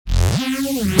Let's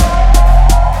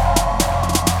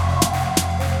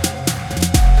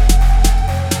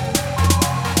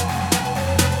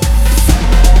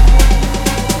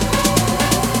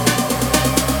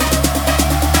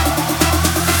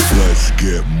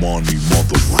get money,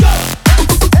 motherfucker.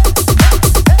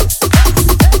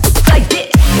 Like it.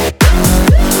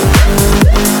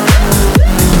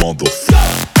 Motherfucker.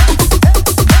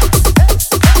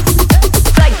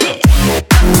 Like it.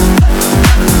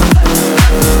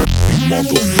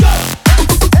 Motherfucker.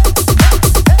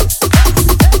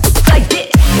 Like it.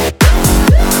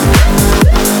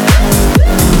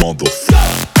 Motherfucker.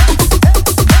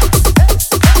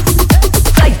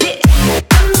 Like it.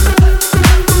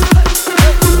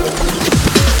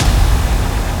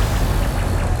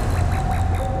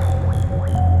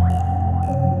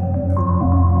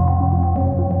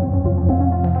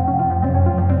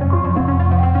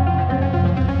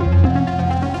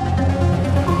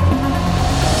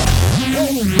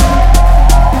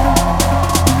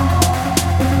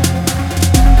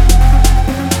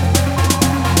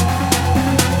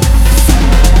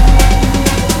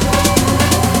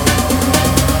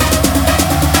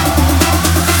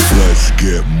 Let's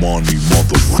get money,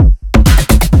 motherfucker.